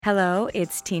Hello,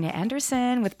 it's Tina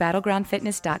Anderson with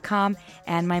BattlegroundFitness.com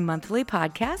and my monthly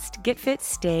podcast, Get Fit,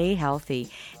 Stay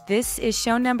Healthy. This is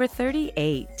show number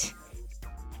 38.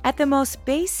 At the most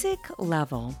basic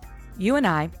level, you and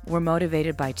I were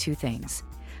motivated by two things: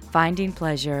 finding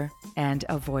pleasure and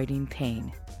avoiding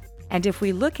pain. And if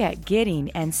we look at getting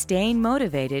and staying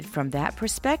motivated from that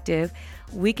perspective,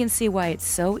 we can see why it's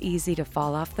so easy to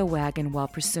fall off the wagon while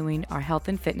pursuing our health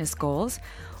and fitness goals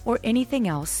or anything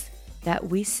else that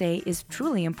we say is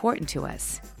truly important to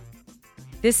us.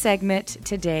 This segment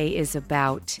today is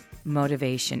about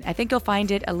motivation. I think you'll find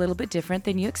it a little bit different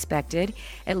than you expected,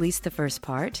 at least the first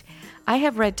part. I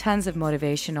have read tons of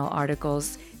motivational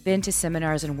articles, been to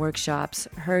seminars and workshops,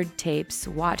 heard tapes,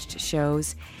 watched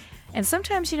shows, and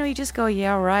sometimes, you just go,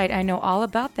 yeah, right, I know all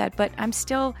about that, but I'm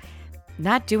still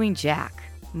not doing jack.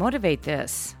 Motivate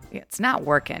this. It's not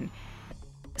working.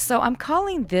 So I'm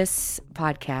calling this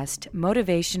podcast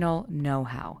Motivational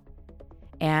Know-How.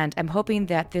 And I'm hoping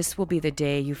that this will be the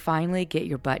day you finally get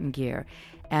your butt in gear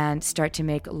and start to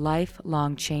make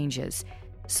lifelong changes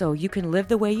so you can live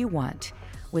the way you want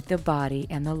with the body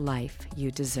and the life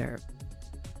you deserve.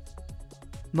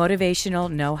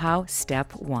 Motivational Know-How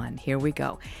Step 1. Here we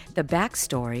go. The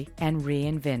backstory and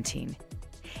reinventing.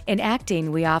 In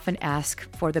acting, we often ask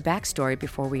for the backstory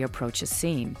before we approach a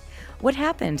scene. What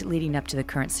happened leading up to the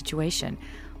current situation?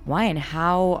 Why and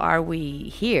how are we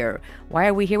here? Why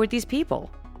are we here with these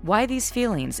people? Why these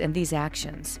feelings and these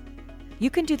actions? You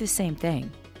can do the same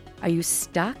thing. Are you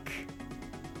stuck?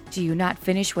 Do you not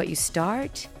finish what you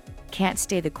start? Can't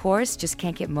stay the course, just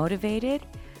can't get motivated?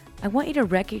 I want you to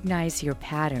recognize your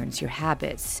patterns, your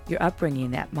habits, your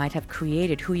upbringing that might have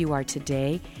created who you are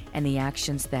today and the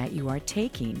actions that you are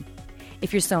taking.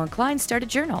 If you're so inclined, start a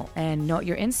journal and note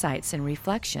your insights and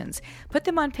reflections. Put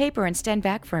them on paper and stand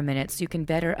back for a minute so you can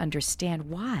better understand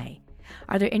why.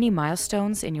 Are there any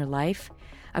milestones in your life?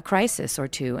 A crisis or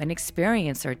two, an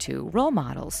experience or two, role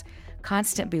models,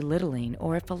 constant belittling,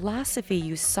 or a philosophy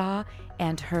you saw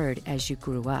and heard as you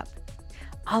grew up?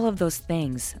 All of those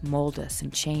things mold us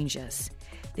and change us.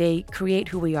 They create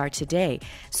who we are today.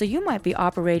 So you might be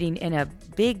operating in a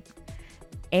big,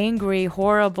 angry,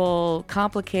 horrible,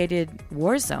 complicated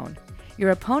war zone.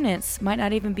 Your opponents might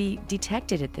not even be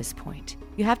detected at this point.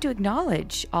 You have to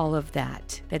acknowledge all of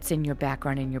that's in your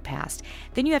background and your past.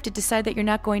 Then you have to decide that you're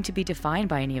not going to be defined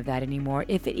by any of that anymore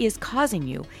if it is causing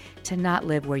you to not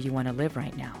live where you want to live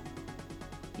right now.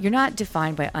 You're not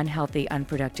defined by unhealthy,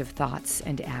 unproductive thoughts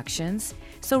and actions,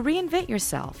 so reinvent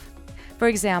yourself. For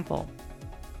example,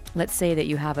 let's say that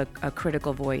you have a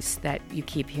critical voice that you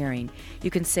keep hearing.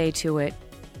 You can say to it,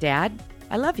 "Dad,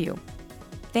 I love you.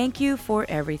 Thank you for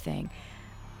everything.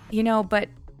 But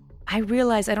I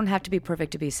realize I don't have to be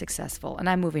perfect to be successful, and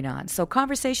I'm moving on. So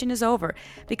conversation is over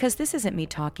because this isn't me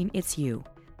talking, it's you.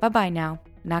 Bye-bye now.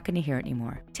 Not going to hear it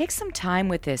anymore." Take some time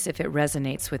with this if it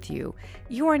resonates with you.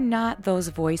 You are not those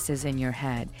voices in your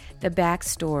head, the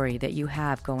backstory that you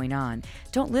have going on.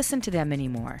 Don't listen to them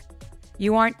anymore.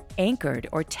 You aren't anchored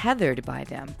or tethered by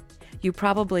them. You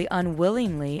probably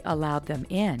unwillingly allowed them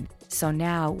in, so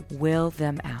now will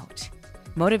them out.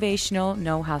 Motivational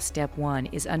Know-How Step 1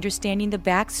 is understanding the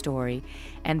backstory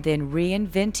and then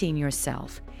reinventing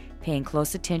yourself, paying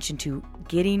close attention to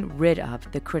getting rid of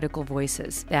the critical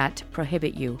voices that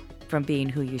prohibit you from being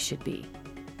who you should be.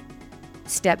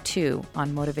 Step 2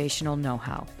 on motivational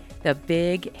know-how, the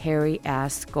big,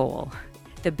 hairy-ass goal,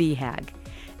 the BHAG.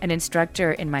 An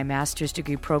instructor in my master's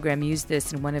degree program used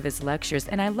this in one of his lectures,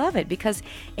 and I love it because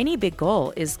any big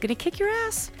goal is going to kick your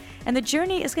ass, and the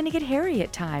journey is going to get hairy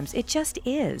at times. It just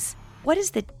is. What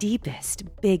is the deepest,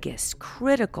 biggest,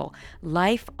 critical,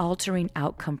 life-altering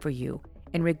outcome for you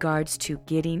in regards to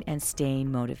getting and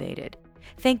staying motivated?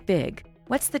 Think big.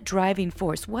 What's the driving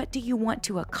force? What do you want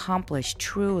to accomplish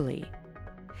truly?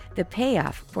 The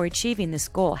payoff for achieving this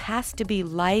goal has to be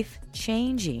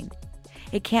life-changing.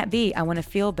 It can't be, "I want to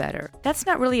feel better." That's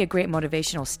not really a great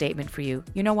motivational statement for you.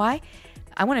 You know why?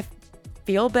 I want to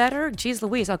feel better? Geez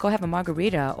Louise, I'll go have a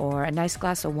margarita or a nice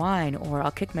glass of wine, or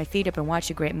I'll kick my feet up and watch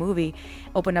a great movie,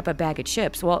 open up a bag of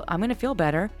chips. Well, I'm going to feel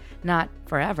better. Not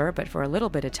forever, but for a little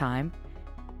bit of time.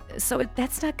 So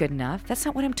that's not good enough. That's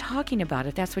not what I'm talking about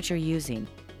if that's what you're using.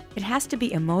 It has to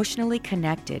be emotionally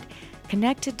connected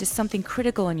to something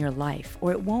critical in your life,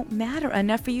 or it won't matter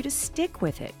enough for you to stick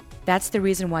with it. That's the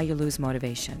reason why you lose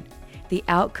motivation. The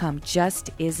outcome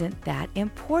just isn't that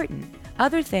important.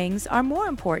 Other things are more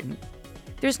important.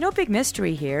 There's no big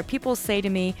mystery here. People say to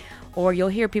me, or you'll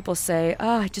hear people say,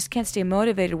 "Oh, I just can't stay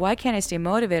motivated. Why can't I stay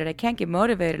motivated? I can't get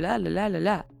motivated, la, la, la, la,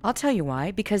 la." I'll tell you why.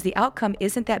 Because the outcome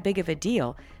isn't that big of a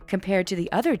deal compared to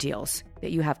the other deals that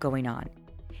you have going on.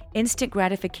 Instant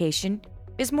gratification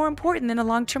is more important than a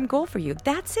long-term goal for you.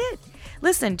 That's it.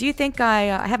 Listen, do you think I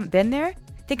haven't been there?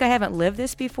 Think I haven't lived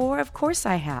this before? Of course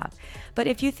I have. But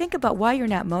if you think about why you're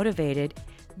not motivated,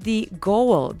 the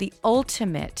goal, the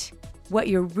ultimate, what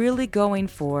you're really going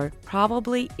for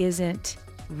probably isn't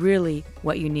really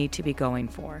what you need to be going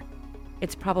for.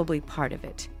 It's probably part of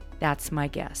it. That's my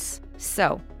guess.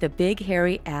 So, the big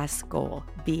hairy ass goal,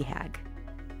 BHAG.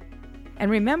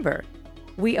 And remember,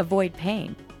 we avoid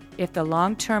pain. If the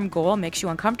long-term goal makes you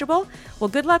uncomfortable, well,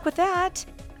 good luck with that.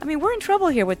 I mean, we're in trouble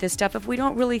here with this stuff if we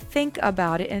don't really think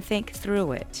about it and think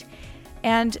through it.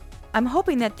 And I'm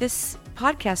hoping that this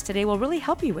podcast today will really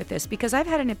help you with this, because I've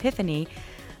had an epiphany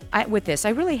with this. I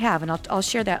really have, and I'll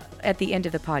share that at the end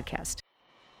of the podcast.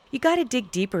 You got to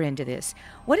dig deeper into this.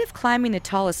 What if climbing the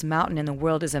tallest mountain in the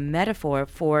world is a metaphor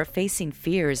for facing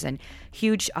fears and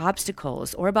huge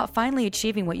obstacles, or about finally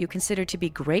achieving what you consider to be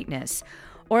greatness,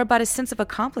 or about a sense of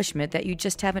accomplishment that you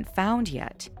just haven't found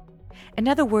yet? In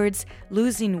other words,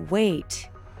 losing weight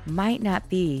might not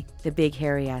be the big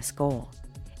hairy ass goal.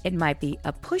 It might be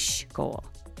a push goal,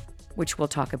 which we'll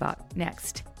talk about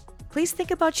next. Please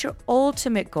think about your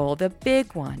ultimate goal, the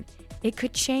big one. It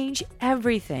could change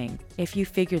everything if you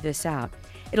figure this out.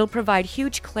 It'll provide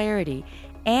huge clarity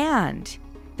and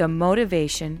the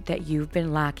motivation that you've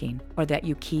been lacking or that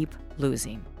you keep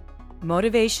losing.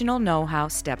 Motivational know-how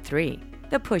step 3,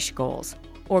 the push goals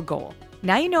or goal.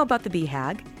 Now you know about the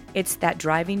BHAG. It's that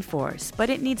driving force, but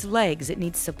it needs legs, it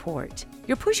needs support.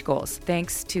 Your push goals,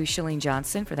 thanks to Chalene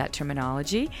Johnson for that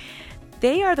terminology,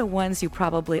 they are the ones you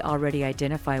probably already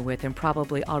identify with and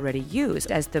probably already use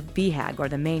as the BHAG or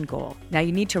the main goal. Now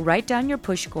you need to write down your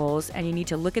push goals and you need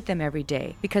to look at them every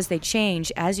day because they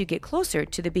change as you get closer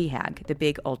to the BHAG, the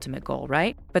big ultimate goal,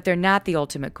 right? But they're not the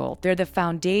ultimate goal. They're the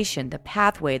foundation, the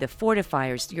pathway, the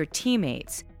fortifiers, your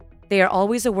teammates. They are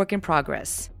always a work in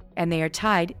progress and they are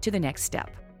tied to the next step.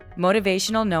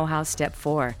 Motivational know-how step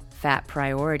 4, FAT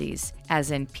priorities,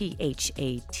 as in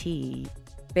PHAT.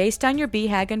 Based on your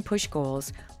BHAG and push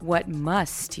goals, what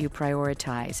must you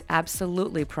prioritize,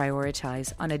 absolutely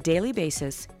prioritize on a daily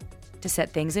basis to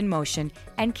set things in motion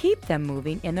and keep them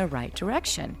moving in the right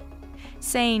direction?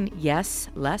 Saying yes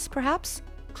less, perhaps?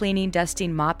 Cleaning,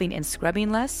 dusting, mopping, and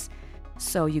scrubbing less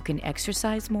so you can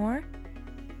exercise more?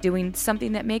 Doing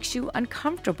something that makes you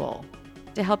uncomfortable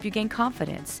to help you gain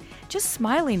confidence, just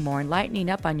smiling more and lightening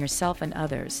up on yourself and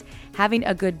others, having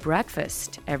a good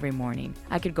breakfast every morning.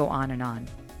 I could go on and on.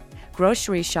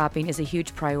 Grocery shopping is a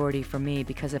huge priority for me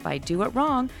because if I do it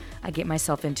wrong, I get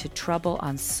myself into trouble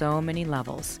on so many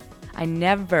levels. I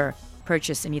never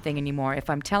purchase anything anymore if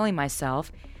I'm telling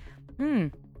myself,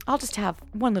 I'll just have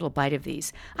one little bite of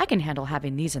these. I can handle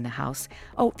having these in the house.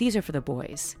 Oh, these are for the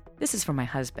boys. This is for my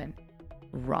husband.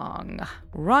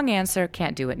 Wrong answer,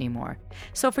 can't do it anymore.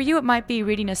 So for you, it might be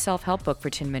reading a self-help book for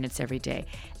 10 minutes every day,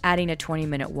 adding a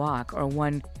 20-minute walk or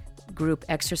one group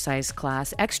exercise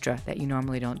class extra that you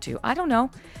normally don't do. I don't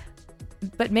know.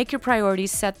 But make your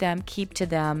priorities, set them, keep to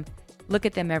them, look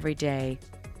at them every day,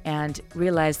 and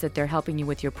realize that they're helping you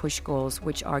with your push goals,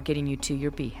 which are getting you to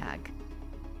your BHAG.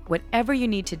 Whatever you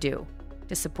need to do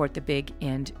to support the big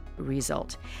end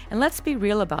result. And let's be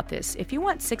real about this. If you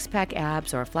want six-pack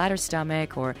abs or a flatter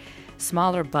stomach or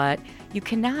smaller butt, you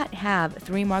cannot have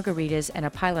 3 margaritas and a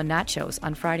pile of nachos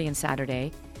on Friday and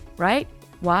Saturday, right?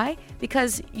 Why?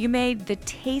 Because you made the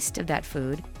taste of that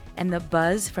food and the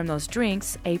buzz from those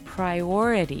drinks a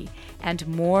priority and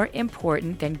more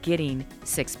important than getting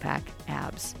six-pack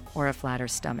abs or a flatter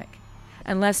stomach.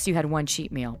 Unless you had one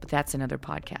cheat meal, but that's another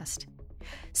podcast.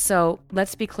 So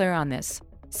let's be clear on this.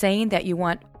 Saying that you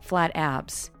want flat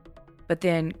abs, but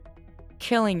then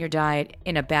killing your diet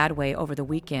in a bad way over the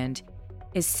weekend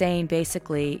is saying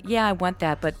basically, yeah, I want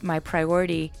that, but my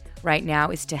priority right now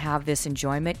is to have this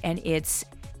enjoyment and it's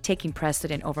taking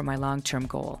precedent over my long-term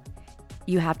goal.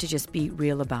 You have to just be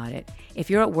real about it. If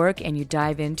you're at work and you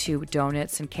dive into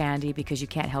donuts and candy because you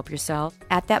can't help yourself,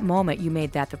 at that moment you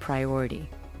made that the priority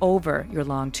over your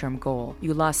long-term goal.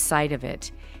 You lost sight of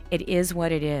it. It is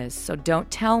what it is. So don't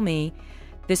tell me,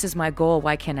 this is my goal,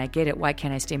 why can't I get it? Why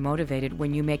can't I stay motivated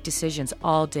when you make decisions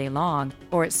all day long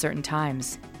or at certain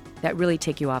times that really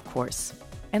take you off course?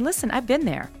 And listen, I've been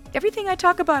there. Everything I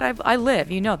talk about, I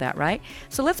live. You know that, right?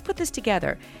 So let's put this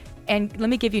together. And let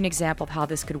me give you an example of how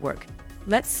this could work.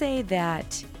 Let's say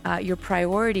that your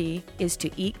priority is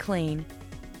to eat clean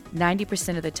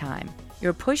 90% of the time.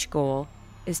 Your push goal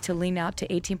is to lean out to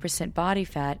 18% body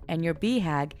fat, and your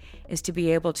BHAG is to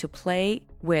be able to play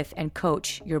with and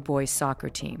coach your boys' soccer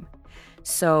team.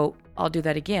 So I'll do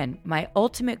that again. My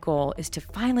ultimate goal is to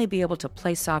finally be able to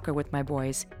play soccer with my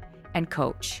boys and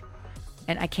coach.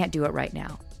 And I can't do it right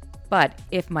now. But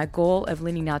if my goal of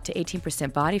leaning out to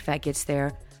 18% body fat gets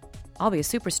there, I'll be a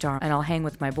superstar and I'll hang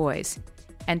with my boys.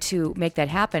 And to make that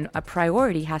happen, a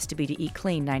priority has to be to eat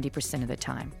clean 90% of the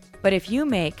time. But if you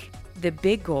make the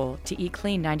big goal to eat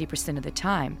clean 90% of the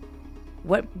time,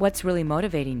 what's really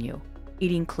motivating you?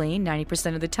 Eating clean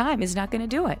 90% of the time is not going to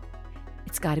do it.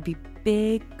 It's got to be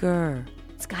bigger.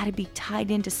 It's got to be tied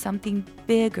into something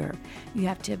bigger. You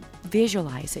have to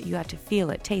visualize it. You have to feel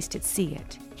it, taste it, see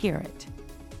it, hear it.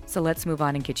 So let's move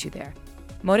on and get you there.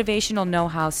 Motivational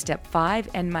Know-How Step 5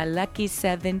 and my lucky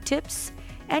 7 tips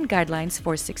and guidelines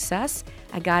for success.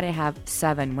 I got to have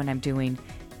 7 when I'm doing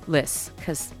lists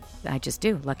because I just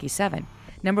do, lucky 7.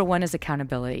 Number 1 is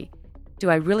accountability. Do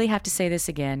I really have to say this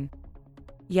again?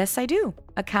 Yes, I do.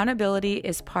 Accountability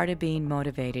is part of being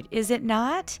motivated, is it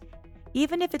not?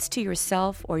 Even if it's to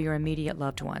yourself or your immediate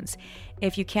loved ones.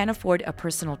 If you can't afford a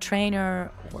personal trainer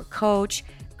or coach,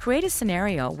 create a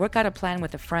scenario, work out a plan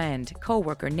with a friend,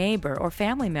 coworker, neighbor, or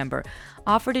family member.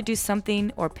 Offer to do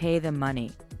something or pay them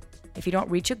money. If you don't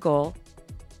reach a goal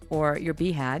or your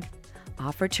BHAG,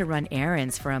 offer to run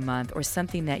errands for a month or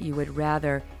something that you would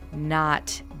rather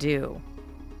not do.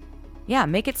 Yeah,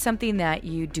 make it something that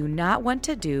you do not want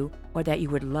to do or that you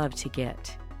would love to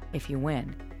get if you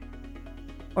win.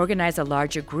 Organize a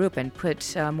larger group and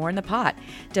put more in the pot.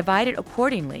 Divide it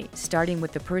accordingly, starting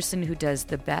with the person who does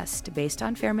the best based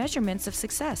on fair measurements of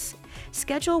success.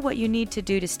 Schedule what you need to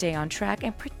do to stay on track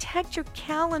and protect your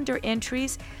calendar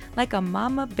entries like a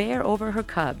mama bear over her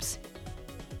cubs.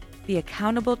 Be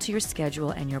accountable to your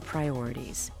schedule and your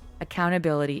priorities.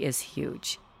 Accountability is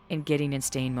huge in getting and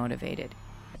staying motivated.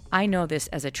 I know this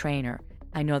as a trainer.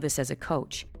 I know this as a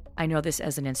coach. I know this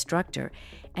as an instructor.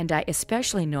 And I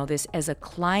especially know this as a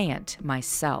client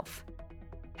myself,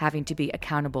 having to be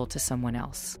accountable to someone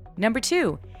else. Number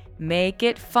 2, make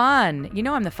it fun. You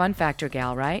know I'm the fun factor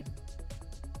gal, right?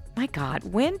 My God,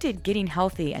 when did getting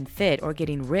healthy and fit or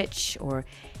getting rich or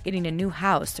getting a new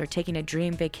house or taking a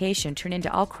dream vacation turn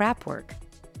into all crap work?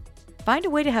 Find a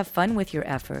way to have fun with your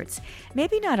efforts.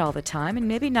 Maybe not all the time, and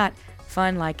maybe not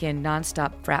fun like in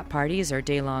nonstop frat parties or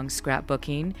day-long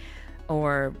scrapbooking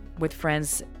or with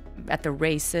friends at the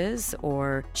races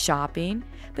or shopping,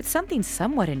 but something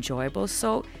somewhat enjoyable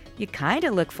so you kind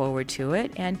of look forward to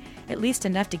it and at least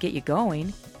enough to get you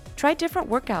going. Try different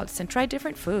workouts and try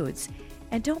different foods.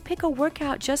 And don't pick a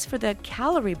workout just for the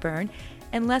calorie burn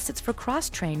unless it's for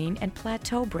cross-training and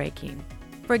plateau breaking.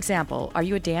 For example, are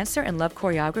you a dancer and love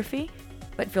choreography,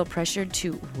 but feel pressured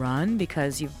to run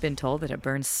because you've been told that it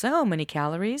burns so many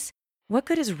calories? What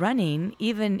good is running,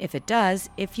 even if it does,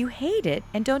 if you hate it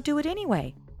and don't do it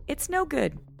anyway? It's no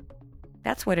good.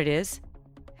 That's what it is.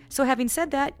 So having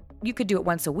said that, you could do it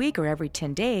once a week or every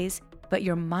 10 days, but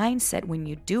your mindset when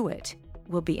you do it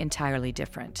will be entirely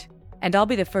different. And I'll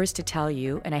be the first to tell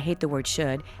you, and I hate the word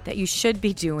should, that you should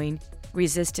be doing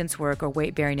resistance work or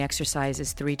weight-bearing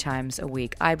exercises 3 times a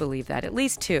week. I believe that, at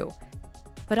least 2.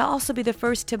 But I'll also be the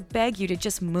first to beg you to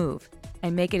just move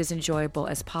and make it as enjoyable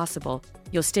as possible.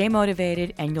 You'll stay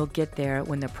motivated and you'll get there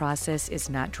when the process is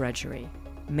not drudgery.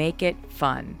 Make it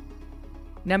fun.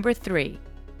 Number 3,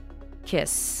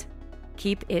 KISS.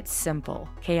 Keep it simple.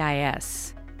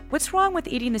 KISS. What's wrong with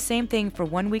eating the same thing for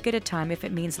 1 week at a time if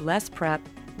it means less prep,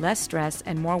 less stress,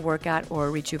 and more workout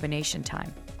or rejuvenation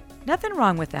time? Nothing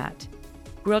wrong with that.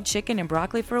 Grilled chicken and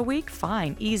broccoli for a week?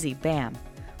 Fine, easy, bam.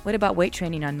 What about weight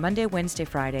training on Monday, Wednesday,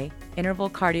 Friday, interval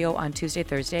cardio on Tuesday,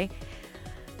 Thursday,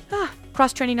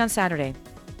 cross-training on Saturday?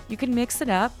 You can mix it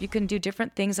up. You can do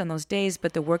different things on those days,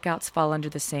 but the workouts fall under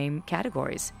the same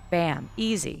categories. Bam,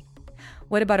 easy.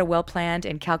 What about a well-planned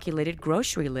and calculated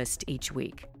grocery list each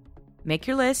week? Make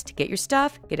your list, get your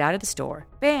stuff, get out of the store.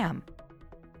 Bam.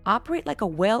 Operate like a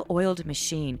well-oiled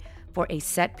machine for a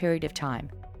set period of time.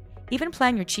 Even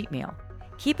plan your cheat meal.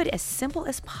 Keep it as simple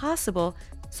as possible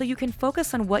so you can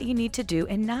focus on what you need to do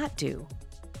and not do.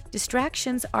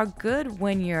 Distractions are good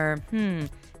when you're,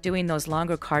 doing those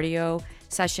longer cardio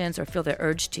sessions or feel the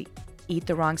urge to eat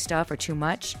the wrong stuff or too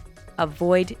much.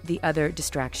 Avoid the other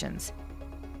distractions.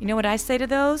 You know what I say to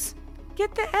those?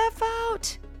 Get the F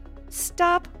out.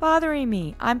 Stop bothering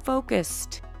me. I'm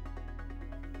focused.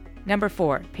 Number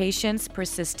 4, patience,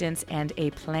 persistence, and a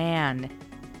plan.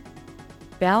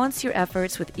 Balance your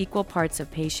efforts with equal parts of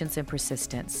patience and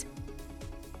persistence.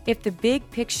 If the big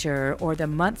picture or the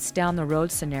months down the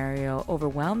road scenario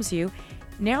overwhelms you,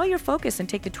 narrow your focus and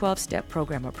take the 12-step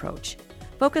program approach.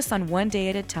 Focus on 1 day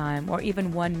at a time, or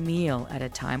even 1 meal at a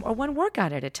time, or 1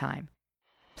 workout at a time.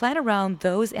 Plan around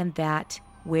those and that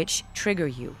which trigger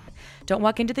you. Don't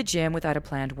walk into the gym without a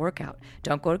planned workout.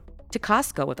 Don't go to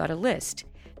Costco without a list.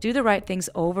 Do the right things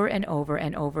over and over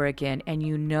and over again, and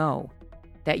you know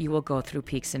that you will go through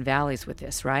peaks and valleys with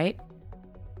this, right?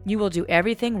 You will do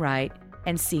everything right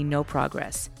and see no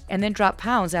progress, and then drop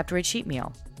pounds after a cheat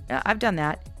meal. I've done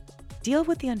that. Deal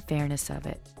with the unfairness of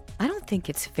it. I don't think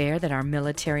it's fair that our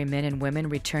military men and women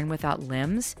return without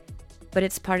limbs, but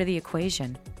it's part of the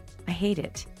equation. I hate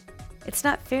it. It's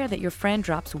not fair that your friend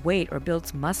drops weight or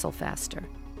builds muscle faster.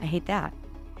 I hate that.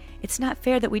 It's not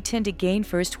fair that we tend to gain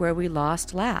first where we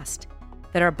lost last,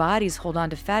 that our bodies hold on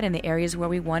to fat in the areas where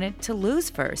we wanted to lose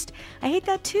first. I hate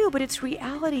that too, but it's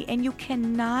reality, and you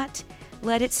cannot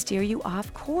let it steer you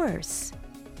off course.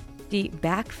 The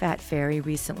back fat fairy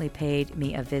recently paid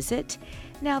me a visit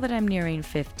now that I'm nearing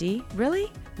 50.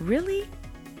 Really? Really?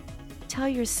 Tell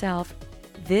yourself,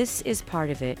 this is part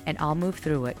of it, and I'll move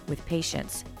through it with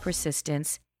patience,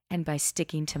 persistence, and by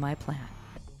sticking to my plan.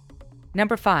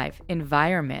 Number 5,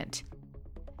 environment.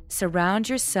 Surround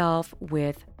yourself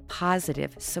with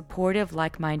positive, supportive,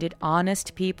 like-minded,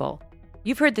 honest people.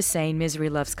 You've heard the saying, misery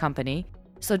loves company,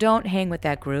 so don't hang with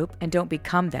that group and don't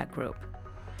become that group.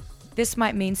 This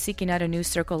might mean seeking out a new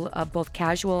circle of both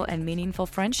casual and meaningful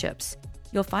friendships.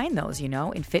 You'll find those,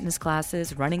 in fitness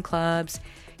classes, running clubs,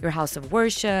 your house of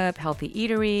worship, healthy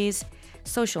eateries,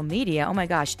 social media. Oh my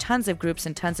gosh, tons of groups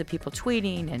and tons of people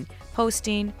tweeting and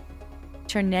posting.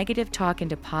 Turn negative talk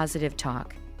into positive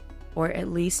talk, or at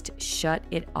least shut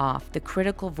it off. The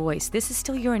critical voice. This is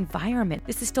still your environment.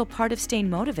 This is still part of staying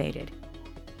motivated.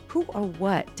 Who or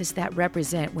what does that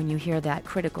represent when you hear that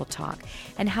critical talk?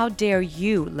 And how dare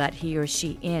you let he or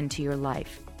she into your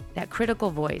life? That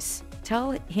critical voice.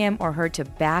 Tell him or her to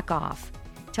back off.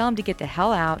 Tell him to get the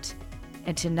hell out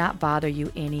and to not bother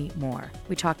you anymore.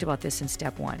 We talked about this in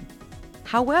step 1.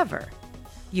 However,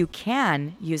 you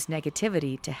can use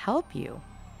negativity to help you.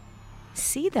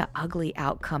 See the ugly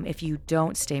outcome if you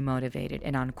don't stay motivated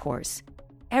and on course.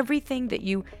 Everything that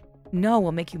you know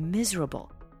will make you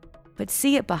miserable. But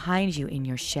see it behind you in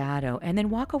your shadow and then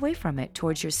walk away from it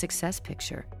towards your success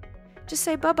picture. Just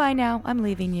say, bye-bye now, I'm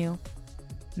leaving you.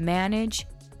 Manage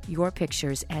your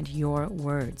pictures and your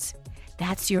words.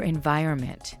 That's your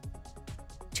environment.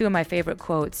 2 of my favorite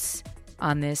quotes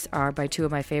on this are by 2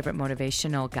 of my favorite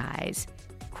motivational guys.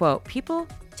 Quote, people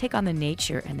take on the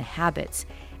nature and the habits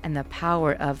and the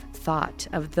power of thought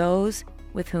of those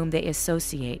with whom they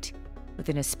associate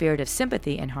within a spirit of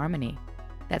sympathy and harmony.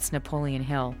 That's Napoleon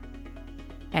Hill.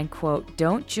 And quote,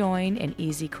 don't join an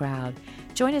easy crowd.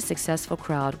 Join a successful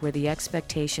crowd where the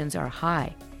expectations are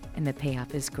high and the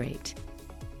payoff is great.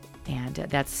 And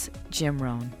that's Jim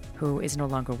Rohn, who is no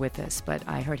longer with us, but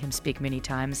I heard him speak many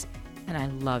times, and I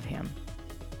love him.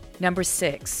 Number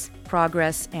 6,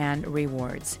 progress and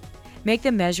rewards. Make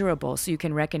them measurable so you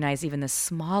can recognize even the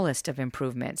smallest of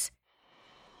improvements.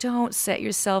 Don't set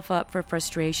yourself up for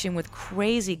frustration with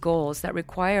crazy goals that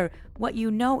require what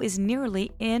you know is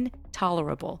nearly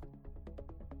intolerable.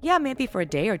 Yeah, maybe for a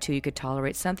day or 2 you could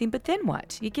tolerate something, but then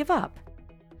what? You give up.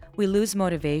 We lose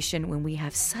motivation when we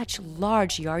have such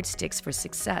large yardsticks for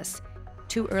success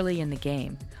too early in the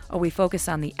game, or we focus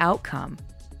on the outcome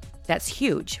that's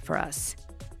huge for us,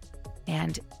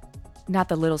 and not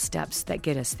the little steps that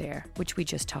get us there, which we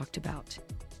just talked about.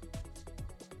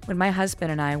 When my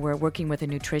husband and I were working with a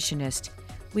nutritionist,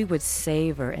 we would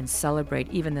savor and celebrate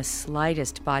even the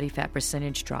slightest body fat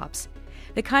percentage drops,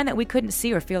 the kind that we couldn't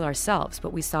see or feel ourselves,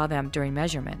 but we saw them during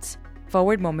measurements.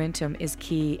 Forward momentum is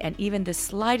key, and even the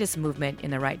slightest movement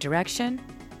in the right direction,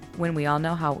 when we all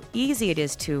know how easy it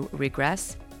is to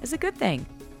regress, is a good thing.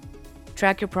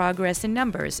 Track your progress in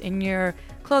numbers, in your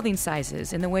clothing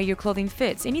sizes, in the way your clothing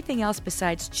fits, anything else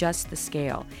besides just the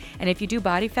scale. And if you do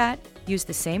body fat, use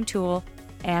the same tool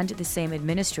and the same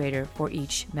administrator for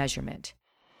each measurement.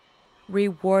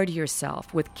 Reward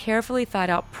yourself with carefully thought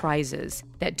out prizes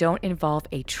that don't involve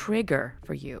a trigger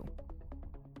for you.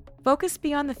 Focus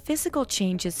beyond the physical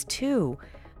changes too.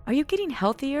 Are you getting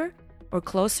healthier or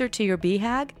closer to your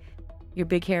BHAG, your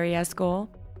big hairy ass goal,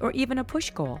 or even a push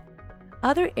goal?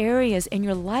 Other areas in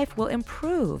your life will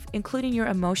improve, including your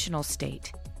emotional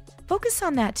state. Focus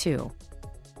on that too.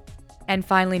 And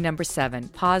finally, number 7,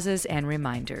 pauses and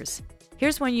reminders.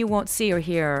 Here's one you won't see or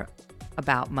hear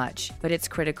about much, but it's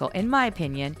critical in my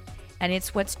opinion, and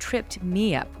it's what's tripped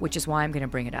me up, which is why I'm going to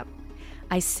bring it up.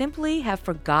 I simply have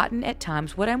forgotten at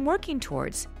times what I'm working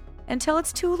towards until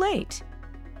it's too late.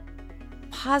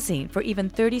 Pausing for even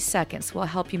 30 seconds will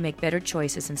help you make better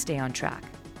choices and stay on track.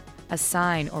 A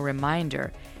sign or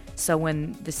reminder, so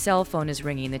when the cell phone is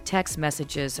ringing, the text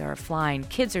messages are flying,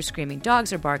 kids are screaming,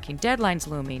 dogs are barking, deadlines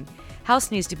looming,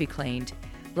 house needs to be cleaned,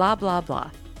 blah, blah,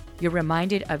 blah. You're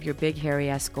reminded of your big hairy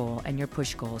ass goal and your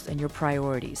push goals and your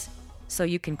priorities, so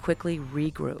you can quickly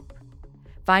regroup.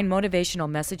 Find motivational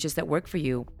messages that work for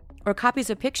you or copies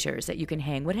of pictures that you can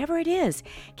hang, whatever it is.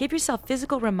 Give yourself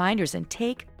physical reminders and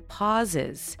take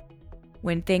pauses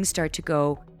when things start to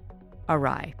go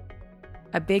awry.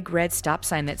 A big red stop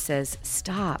sign that says,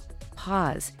 stop,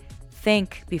 pause,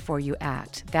 think before you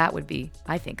act. That would be,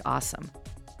 I think, awesome.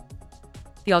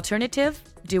 The alternative,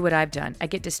 do what I've done. I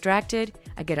get distracted,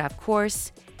 I get off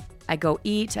course, I go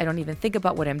eat, I don't even think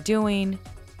about what I'm doing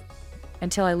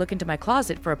until I look into my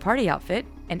closet for a party outfit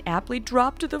and aptly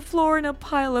drop to the floor in a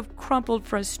pile of crumpled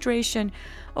frustration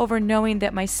over knowing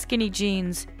that my skinny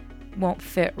jeans won't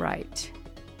fit right.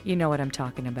 You know what I'm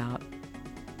talking about.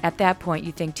 At that point,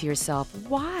 you think to yourself,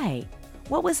 why?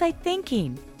 What was I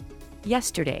thinking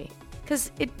yesterday?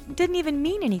 Because it didn't even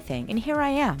mean anything, and here I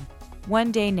am.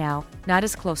 One day now, not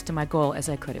as close to my goal as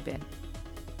I could have been.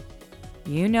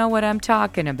 You know what I'm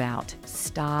talking about.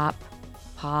 Stop,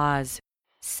 pause,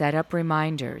 set up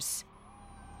reminders.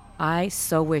 I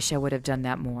so wish I would have done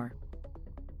that more.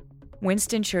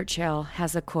 Winston Churchill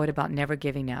has a quote about never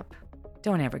giving up.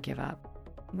 Don't ever give up.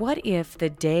 What if the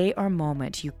day or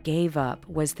moment you gave up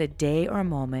was the day or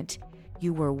moment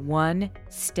you were one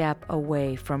step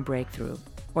away from breakthrough,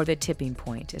 or the tipping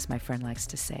point, as my friend likes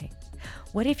to say?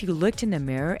 What if you looked in the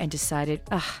mirror and decided,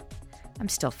 I'm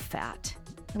still fat.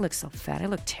 I look so fat. I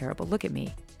look terrible. Look at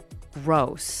me.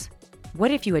 Gross.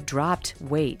 What if you had dropped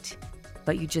weight,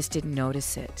 but you just didn't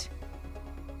notice it?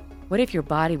 What if your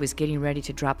body was getting ready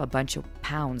to drop a bunch of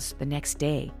pounds the next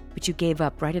day, but you gave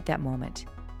up right at that moment?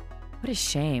 What a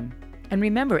shame. And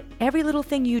remember, every little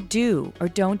thing you do or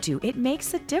don't do, it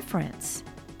makes a difference.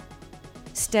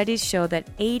 Studies show that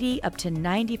 80 up to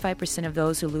 95% of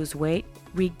those who lose weight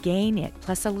regain it,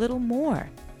 plus a little more.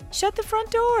 Shut the front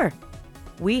door.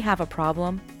 We have a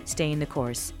problem staying the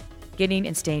course, getting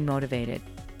and staying motivated.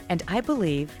 And I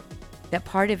believe that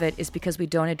part of it is because we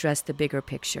don't address the bigger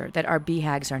picture, that our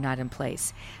BHAGs are not in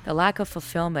place. The lack of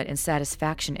fulfillment and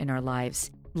satisfaction in our lives,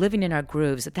 living in our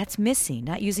grooves, that's missing,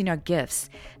 not using our gifts,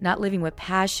 not living with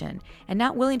passion, and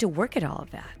not willing to work at all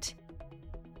of that.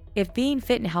 If being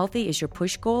fit and healthy is your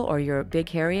push goal or your big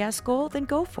hairy ass goal, then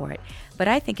go for it. But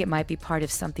I think it might be part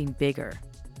of something bigger.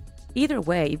 Either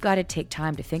way, you've got to take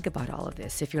time to think about all of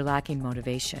this if you're lacking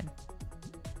motivation.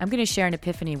 I'm going to share an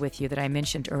epiphany with you that I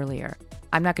mentioned earlier.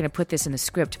 I'm not going to put this in the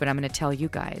script, but I'm going to tell you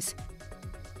guys.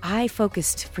 I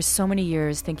focused for so many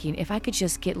years thinking if I could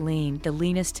just get lean, the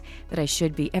leanest that I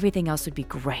should be, everything else would be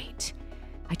great.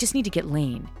 I just need to get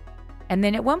lean. And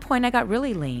then at one point I got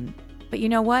really lean. But you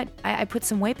know what? I put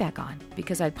some weight back on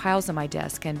because I had piles on my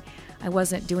desk and I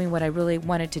wasn't doing what I really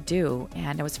wanted to do.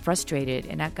 And I was frustrated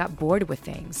and I got bored with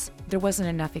things. There wasn't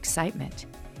enough excitement.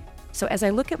 So as I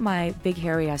look at my big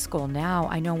hairy ass goal now,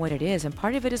 I know what it is. And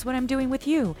part of it is what I'm doing with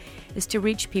you, is to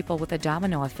reach people with a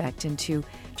domino effect and to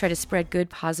try to spread good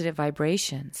positive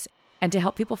vibrations and to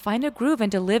help people find a groove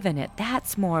and to live in it.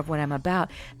 That's more of what I'm about.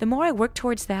 The more I work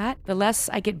towards that, the less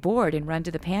I get bored and run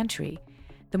to the pantry.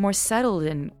 The more settled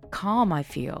and calm I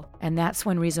feel. And that's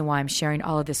one reason why I'm sharing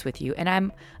all of this with you. And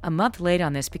I'm a month late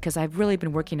on this because I've really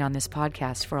been working on this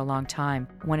podcast for a long time.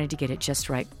 Wanted to get it just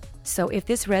right. So if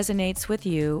this resonates with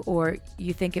you or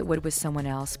you think it would with someone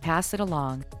else, pass it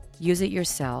along. Use it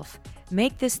yourself.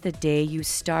 Make this the day you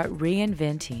start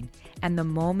reinventing and the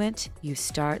moment you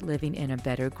start living in a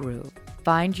better groove.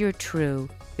 Find your true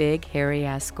big hairy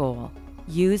ass goal.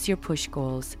 Use your push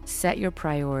goals. Set your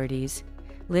priorities.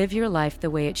 Live your life the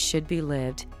way it should be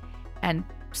lived, and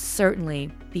certainly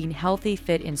being healthy,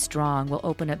 fit, and strong will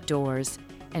open up doors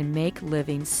and make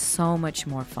living so much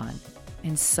more fun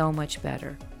and so much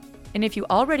better. And if you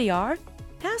already are,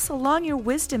 pass along your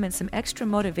wisdom and some extra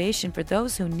motivation for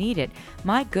those who need it.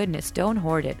 My goodness, don't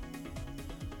hoard it.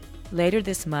 Later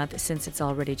this month, since it's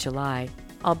already July,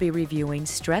 I'll be reviewing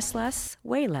Stress Less,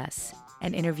 Weigh Less,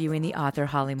 and interviewing the author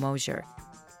Holly Mosier.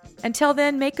 Until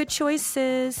then, make good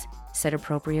choices. Set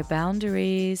appropriate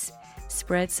boundaries,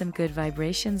 spread some good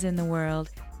vibrations in the world.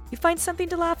 You find something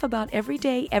to laugh about every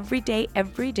day, every day,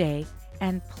 every day.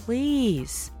 And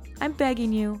please, I'm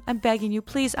begging you,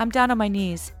 please, I'm down on my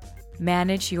knees.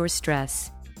 Manage your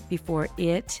stress before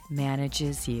it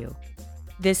manages you.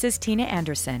 This is Tina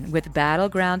Anderson with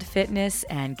Battleground Fitness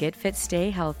and Get Fit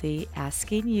Stay Healthy,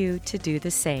 asking you to do the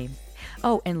same.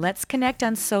 Oh, and let's connect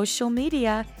on social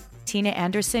media. Tina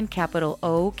Anderson, capital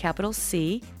O, capital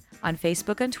C, on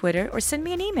Facebook and Twitter, or send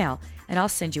me an email and I'll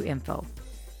send you info.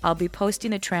 I'll be posting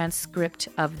the transcript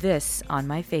of this on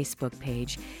my Facebook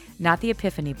page, not the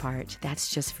epiphany part.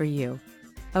 That's just for you.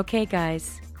 Okay,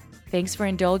 guys, thanks for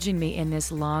indulging me in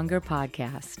this longer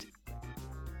podcast.